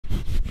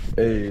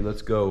Hey,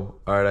 let's go.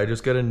 All right, I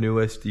just got a new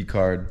SD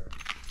card.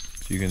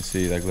 So you can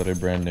see, like, literally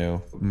brand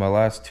new. My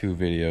last 2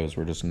 videos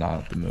were just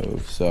not the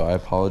move, so I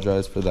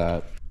apologize for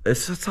that.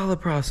 It's all a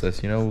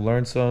process, you know,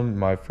 learn some.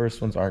 My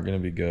first ones aren't gonna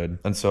be good.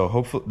 And so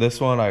hopefully this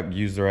one, I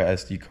use the right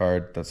SD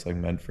card that's like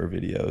meant for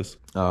videos.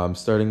 I'm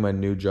starting my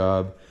new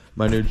job,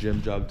 my new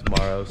gym job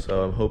tomorrow.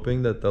 So I'm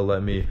hoping that they'll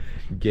let me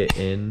get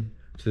in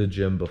to the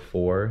gym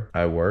before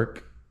I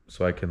work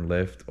so I can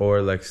lift,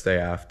 or like stay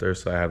after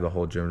so I have the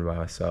whole gym by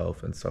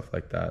myself and stuff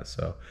like that.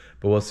 So,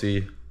 but we'll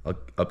see. I'll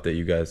update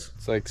you guys.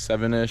 It's like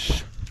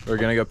 7-ish. We're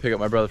gonna go pick up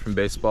my brother from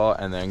baseball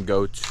and then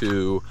go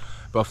to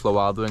Buffalo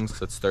Wild Wings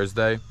because it's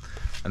Thursday.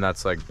 And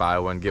that's like buy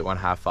one, get one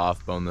half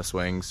off boneless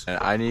wings. And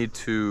I need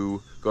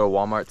to go to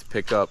Walmart to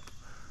pick up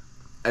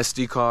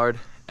SD card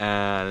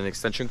and an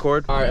extension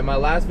cord. All right, in my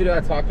last video,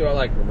 I talked about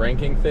like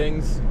ranking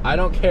things. I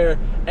don't care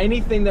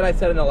anything that I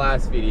said in the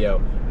last video.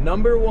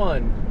 Number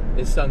 1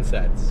 is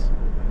sunsets.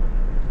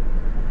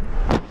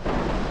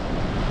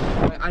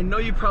 I know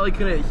you probably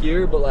couldn't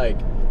hear, but like,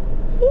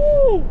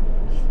 woo!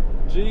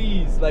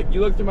 Jeez, like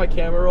you look through my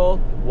camera roll.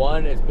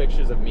 1 is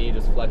pictures of me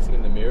just flexing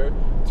in the mirror.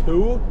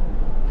 2,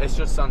 it's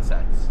just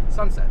sunsets.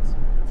 Sunsets.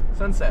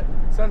 Sunset.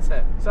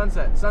 Sunset.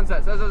 Sunset.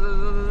 Sunset.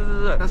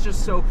 That's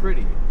just so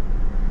pretty.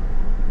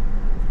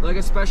 Like,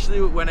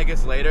 especially when it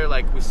gets later,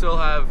 like we still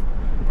have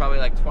probably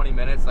like 20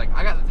 minutes. Like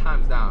I got the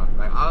times down.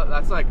 Like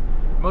that's like,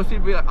 most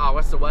people be like, oh,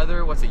 what's the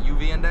weather? What's the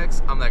UV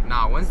index? I'm like,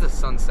 nah, when's the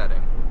sun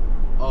setting?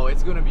 Oh,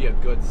 it's gonna be a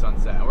good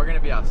sunset. And we're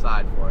gonna be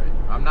outside for it.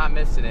 I'm not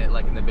missing it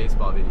like in the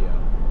baseball video.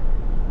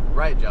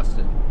 Right,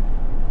 Justin?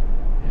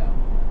 Yeah.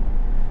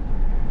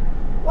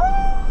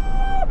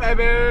 Woo,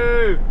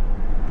 baby!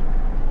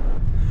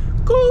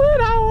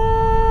 Golden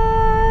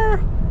hour!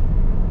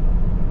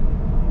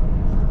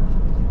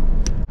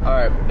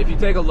 Alright, if you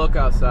take a look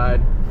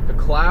outside, the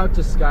cloud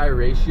to sky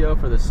ratio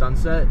for the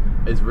sunset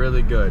is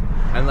really good.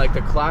 And like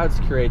the clouds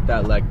create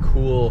that like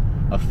cool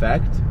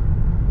effect.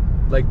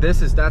 Like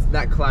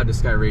that cloud to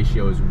sky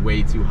ratio is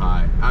way too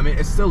high. I mean,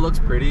 it still looks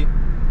pretty,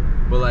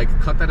 but like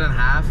cut that in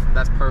half,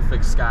 that's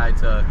perfect sky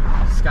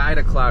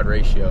to cloud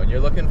ratio. And you're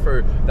looking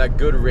for that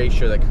good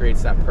ratio that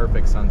creates that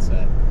perfect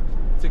sunset.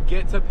 To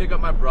get to pick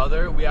up my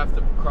brother, we have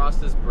to cross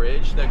this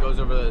bridge that goes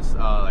over this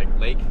like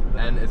lake,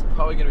 and it's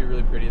probably gonna be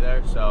really pretty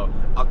there. So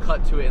I'll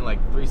cut to it in like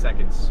 3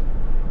 seconds.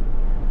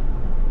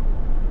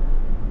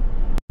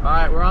 All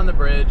right, we're on the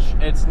bridge.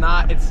 It's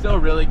still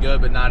really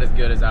good, but not as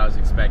good as I was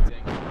expecting.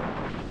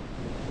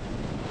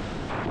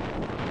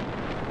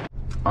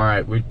 All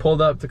right, we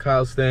pulled up to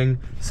Kyle's thing.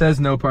 Says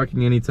no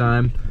parking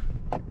anytime.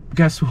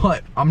 Guess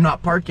what? I'm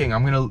not parking.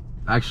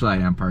 Actually I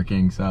am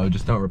parking, so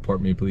just don't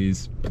report me,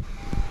 please.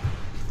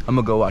 I'm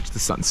gonna go watch the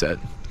sunset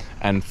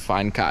and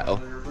find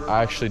Kyle.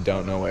 I actually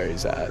don't know where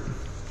he's at.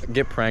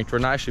 Get pranked. We're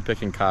not actually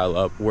picking Kyle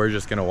up. We're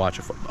just gonna watch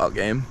a football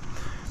game.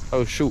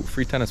 Oh shoot,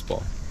 free tennis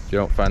ball. You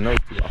don't find those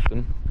too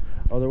often.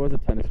 Oh, there was a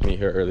tennis meet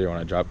here earlier when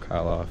I dropped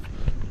Kyle off.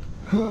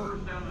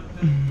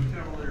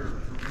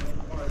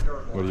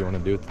 What do you want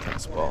to do with the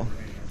tennis ball?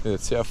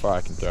 Let's see how far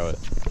I can throw it.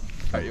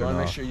 All right, you want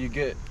to make sure you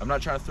get. I'm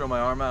not trying to throw my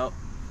arm out.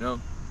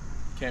 No,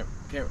 can't.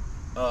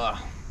 What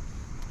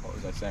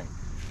was I saying?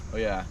 Oh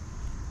yeah,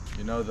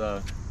 you know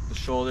the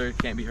shoulder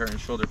can't be hurting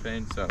shoulder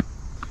pain. So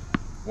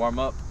warm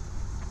up.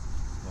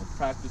 We'll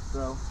practice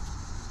throw.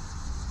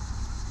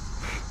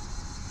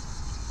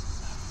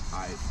 All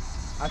right.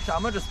 Actually,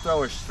 I'm gonna just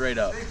throw her straight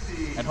up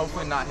and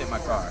hopefully not hit my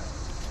car.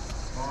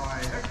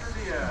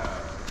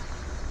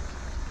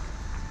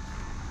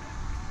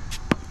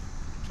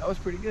 That was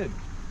pretty good.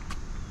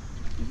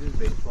 You did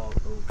baseball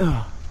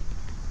over.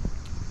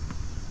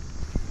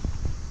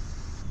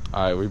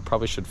 Alright, we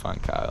probably should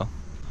find Kyle.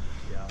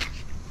 Yeah.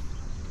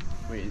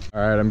 Wait.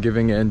 Alright, I'm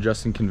giving in.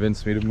 Justin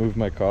convinced me to move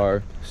my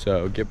car,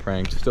 so get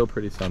pranked. Still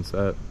pretty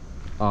sunset.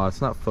 Oh, it's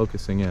not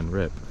focusing in.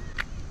 Rip.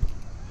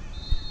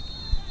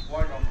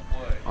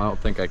 I don't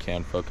think I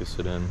can focus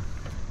it in.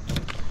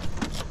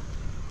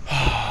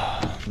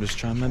 I'm just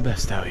trying my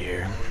best out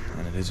here,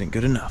 and it isn't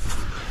good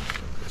enough.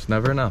 It's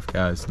never enough,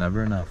 guys.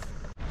 Never enough.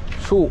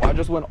 Cool. I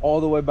just went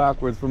all the way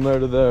backwards from there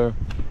to there,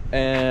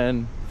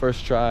 and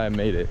first try I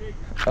made it.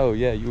 Oh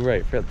yeah, you're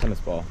right. Forgot the tennis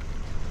ball.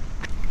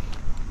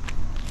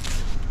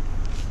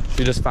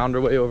 She just found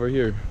her way over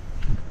here.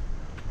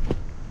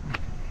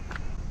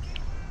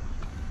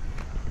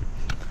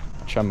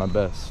 Try my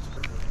best.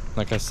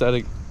 Like I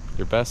said,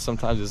 your best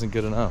sometimes isn't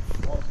good enough.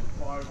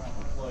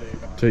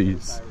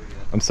 Jeez.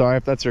 I'm sorry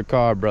if that's your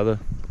car, brother.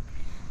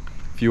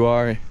 If you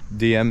are,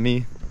 DM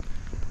me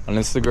on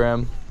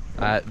Instagram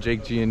at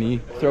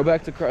JakeG&E.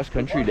 Throwback to cross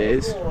country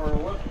days.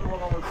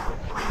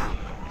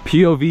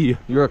 POV,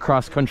 you're a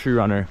cross country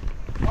runner.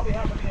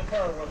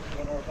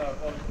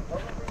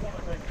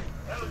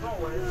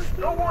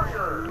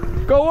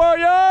 Go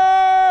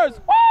Warriors!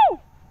 Woo!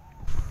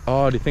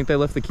 Oh, do you think they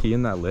left the key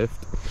in that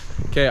lift?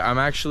 Okay,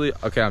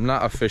 I'm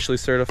not officially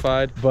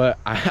certified, but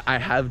I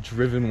have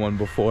driven one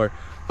before.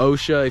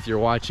 OSHA, if you're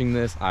watching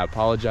this, I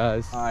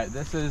apologize. All right,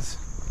 this is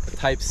a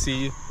Type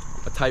C,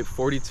 a Type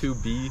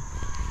 42B,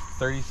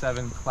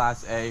 37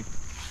 Class A.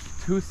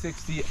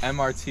 260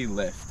 MRT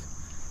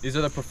lift. These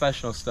are the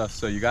professional stuff,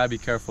 so you gotta be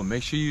careful.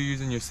 Make sure you're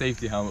using your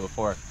safety helmet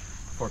before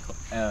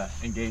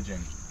engaging.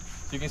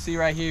 So you can see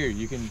right here,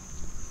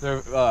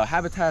 they're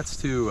habitats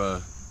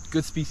to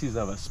good species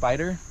of a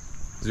spider.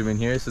 Zoom in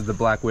here, this is the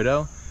black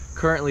widow,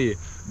 currently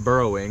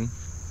burrowing.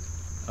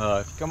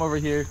 If you come over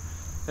here,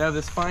 they have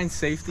this fine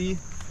safety.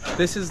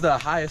 This is the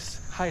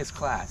highest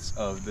class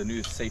of the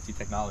new safety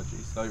technology.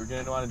 So what you're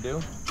gonna wanna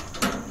do,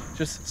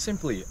 just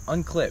simply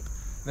unclip.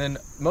 Then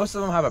most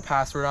of them have a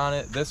password on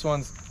it. This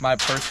one's my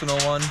personal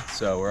one,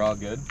 so we're all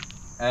good.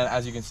 And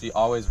as you can see,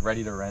 always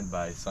ready to rent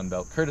by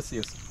Sunbelt, courtesy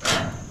of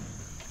Sunbelt.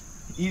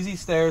 Easy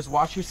stairs,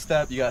 watch your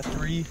step. You got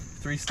three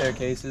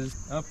staircases.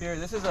 Up here,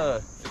 this is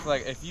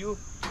like if you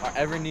are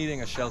ever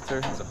needing a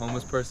shelter as a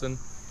homeless person,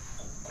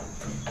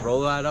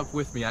 roll that up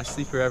with me. I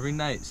sleep here every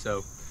night,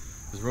 so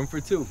there's room for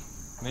 2,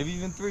 maybe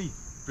even 3.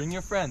 Bring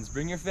your friends,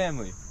 bring your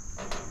family.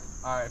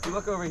 All right, if you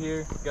look over here,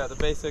 you got the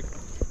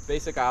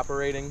basic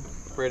operating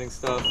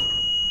stuff.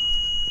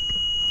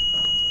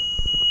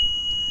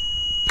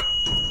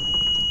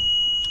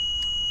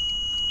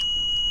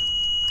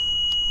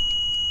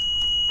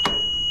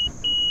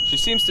 She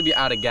seems to be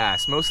out of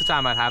gas. Most of the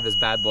time I'd have this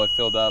bad boy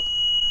filled up.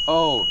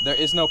 Oh, there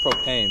is no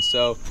propane,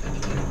 so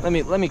let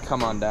me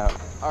come on down.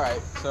 All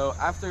right, so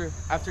after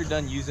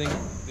done using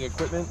the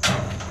equipment,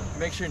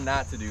 make sure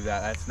not to do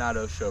that. That's not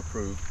OSHA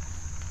approved.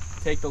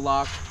 Take the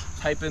lock,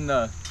 type in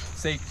the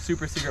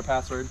super secret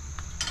password,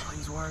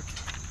 please work,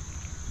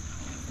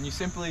 and you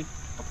simply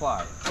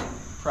apply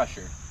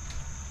pressure.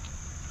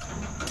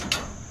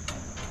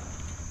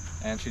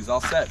 And she's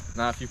all set.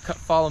 Now if you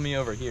follow me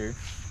over here,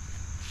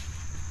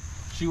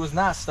 she was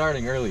not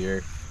starting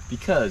earlier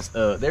because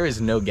there is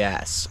no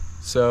gas.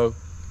 So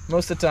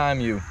most of the time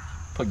you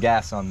put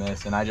gas on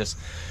this, and I just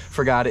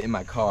forgot it in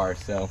my car.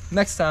 So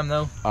next time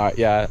though. All right,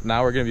 yeah,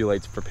 now we're gonna be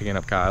late for picking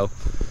up Kyle,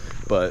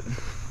 but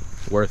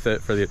worth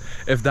it for the,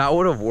 if that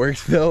would have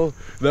worked though,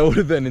 that would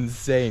have been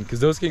insane, because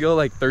those can go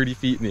like 30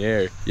 feet in the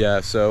air.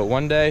 Yeah, so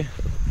one day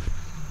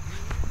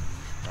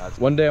I'm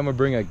gonna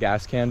bring a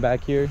gas can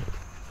back here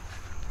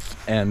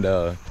and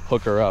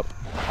hook her up.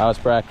 How's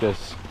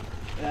practice?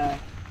 Yeah.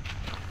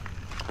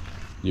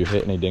 You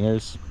hit any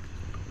dingers?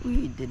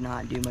 We did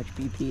not do much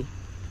BP.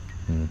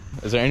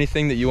 Is there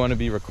anything that you want to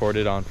be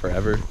recorded on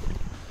forever?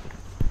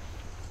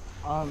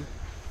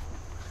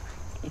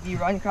 If you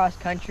run cross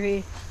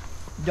country,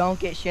 don't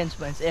get shin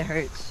splints, it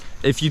hurts.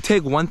 If you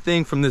take one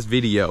thing from this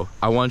video,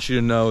 I want you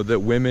to know that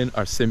women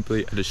are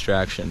simply a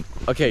distraction.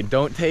 Okay,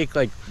 don't take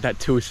like that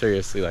too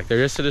seriously. Like, they're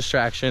just a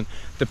distraction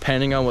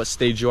depending on what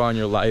stage you are in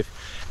your life.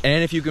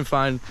 And if you can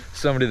find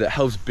somebody that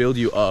helps build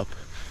you up,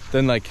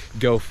 then like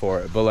go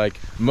for it. But like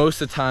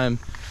most of the time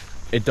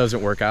it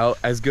doesn't work out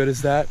as good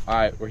as that. All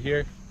right, we're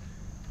here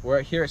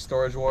at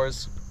Storage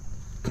Wars.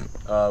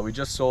 We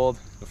just sold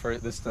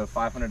this to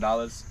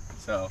 $500,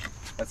 so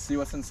let's see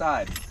what's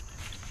inside.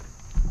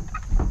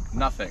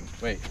 Nothing.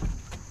 Wait.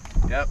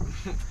 Yep.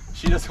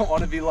 She doesn't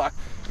want to be locked.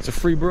 It's a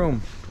free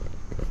broom.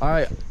 All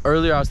right,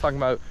 earlier I was talking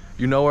about,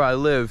 you know where I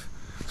live,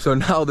 so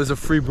now there's a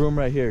free broom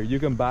right here. You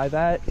can buy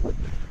that,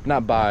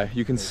 not buy,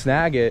 you can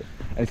snag it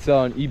and sell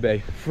on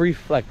eBay. Free,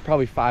 like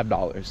probably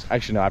 $5.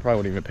 Actually no, I probably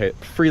wouldn't even pay it.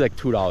 Free like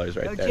 $2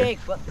 right there. Jake,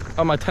 but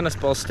oh, my tennis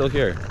ball's still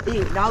here.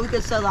 dude, now we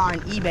could sell it on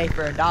eBay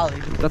for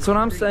 $1. That's what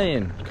I'm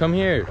saying. Come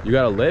here. You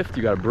got a lift,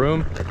 you got a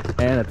broom,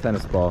 and a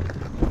tennis ball.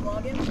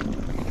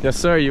 Yes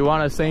sir, you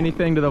want to say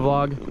anything to the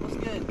vlog? It's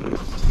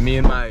good. Me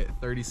and my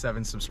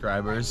 37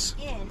 subscribers.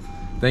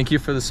 Thank you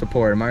for the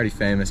support. I'm already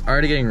famous.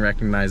 Already getting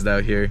recognized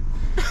out here.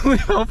 Look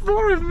how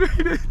far we've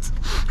made it.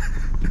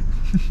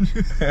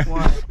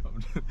 What?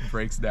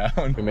 Breaks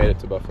down. We made it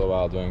to Buffalo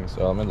Wild Wings,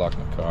 so I'm gonna lock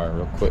my car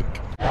real quick.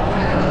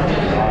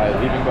 Alright,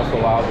 leaving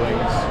Buffalo Wild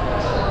Wings.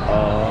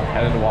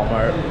 Heading to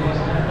Walmart.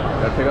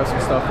 Gotta pick up some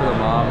stuff for the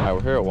mom. Alright,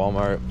 we're here at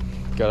Walmart.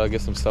 Gotta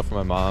get some stuff for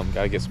my mom.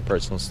 Gotta get some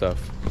personal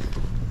stuff.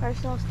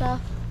 Personal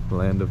stuff?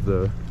 Land of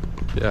the,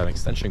 yeah, an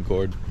extension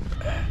cord.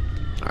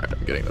 Alright,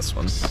 I'm getting this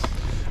one.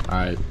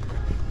 Alright,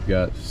 we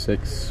got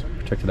 6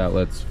 protected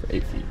outlets for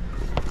 8 feet.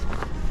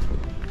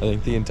 I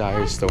think the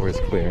entire store is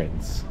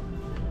clearance.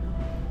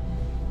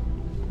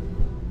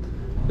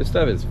 This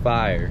stuff is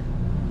fire.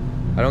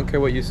 I don't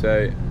care what you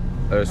say.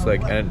 It's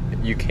like,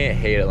 and you can't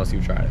hate it unless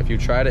you've tried it. If you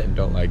tried it and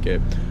don't like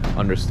it,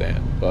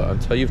 understand. But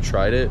until you've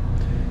tried it,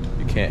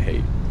 you can't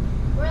hate.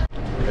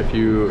 If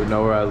you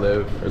know where I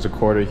live, there's a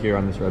quarter here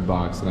on this red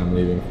box that I'm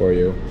leaving for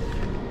you.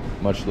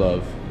 Much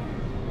love.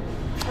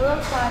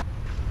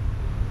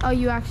 Oh,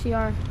 you actually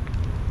are.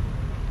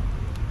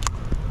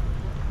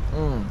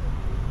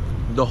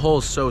 The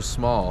hole's so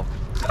small.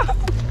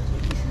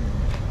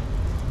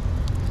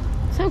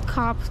 Some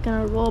cop's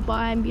gonna roll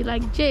by and be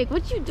like, Jake,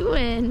 what you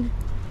doing?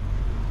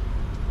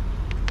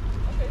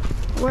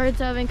 Okay.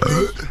 Words of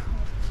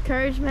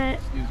encouragement.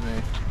 Excuse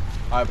me.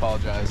 I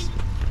apologize.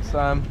 This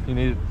time you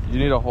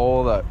need a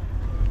hole that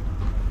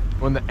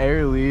when the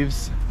air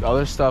leaves, the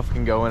other stuff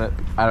can go in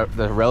at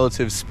the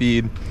relative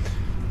speed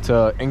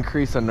to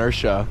increase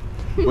inertia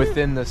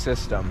within the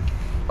system.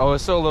 Oh,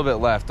 there's still a little bit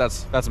left.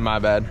 That's my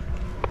bad.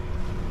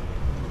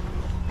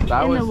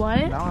 That In was the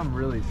what? now I'm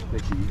really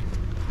sticky.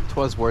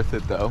 Twas worth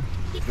it though.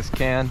 This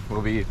can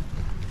will be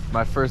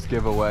my first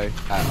giveaway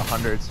at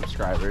 100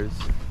 subscribers.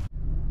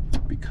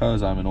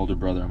 Because I'm an older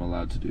brother, I'm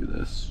allowed to do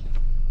this.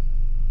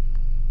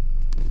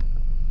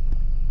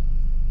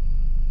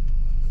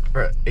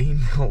 Bro,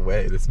 ain't no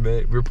way. This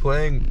man, we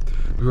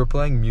were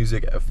playing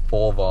music at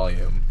full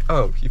volume.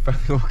 Oh, he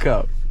finally woke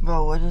up.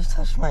 Bro, what just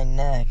touched my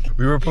neck?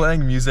 We were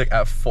playing music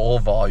at full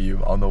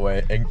volume on the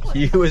way, and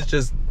he was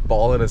just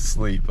falling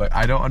asleep. Like,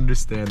 I don't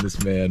understand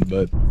this man,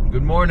 but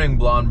good morning,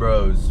 Blonde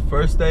Bros.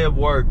 First day of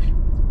work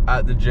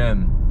at the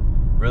gym.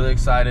 Really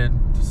excited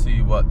to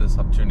see what this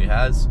opportunity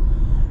has.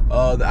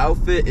 The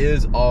outfit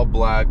is all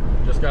black.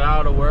 Just got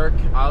out of work.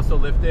 I also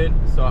lifted,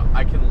 so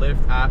I can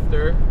lift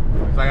after,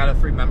 because I got a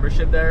free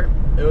membership there.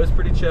 It was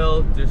pretty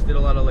chill. Just did a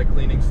lot of like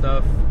cleaning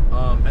stuff.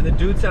 And the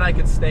dude said I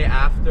could stay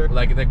after.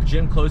 Like the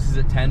gym closes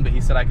at 10, but he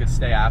said I could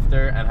stay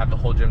after and have the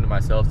whole gym to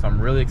myself. So I'm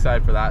really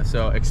excited for that.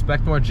 So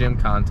expect more gym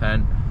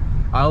content.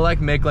 I'll like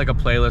make like a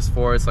playlist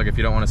for it, so like if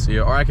you don't want to see it,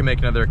 or I can make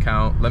another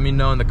account. Let me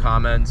know in the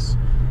comments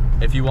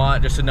if you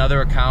want just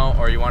another account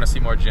or you want to see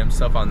more gym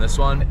stuff on this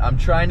one. I'm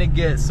trying to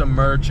get some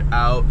merch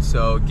out,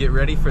 so get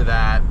ready for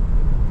that.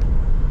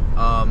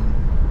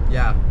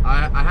 Yeah,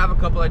 I have a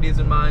couple ideas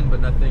in mind, but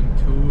nothing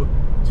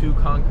too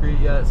concrete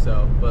yet,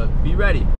 so, but be ready.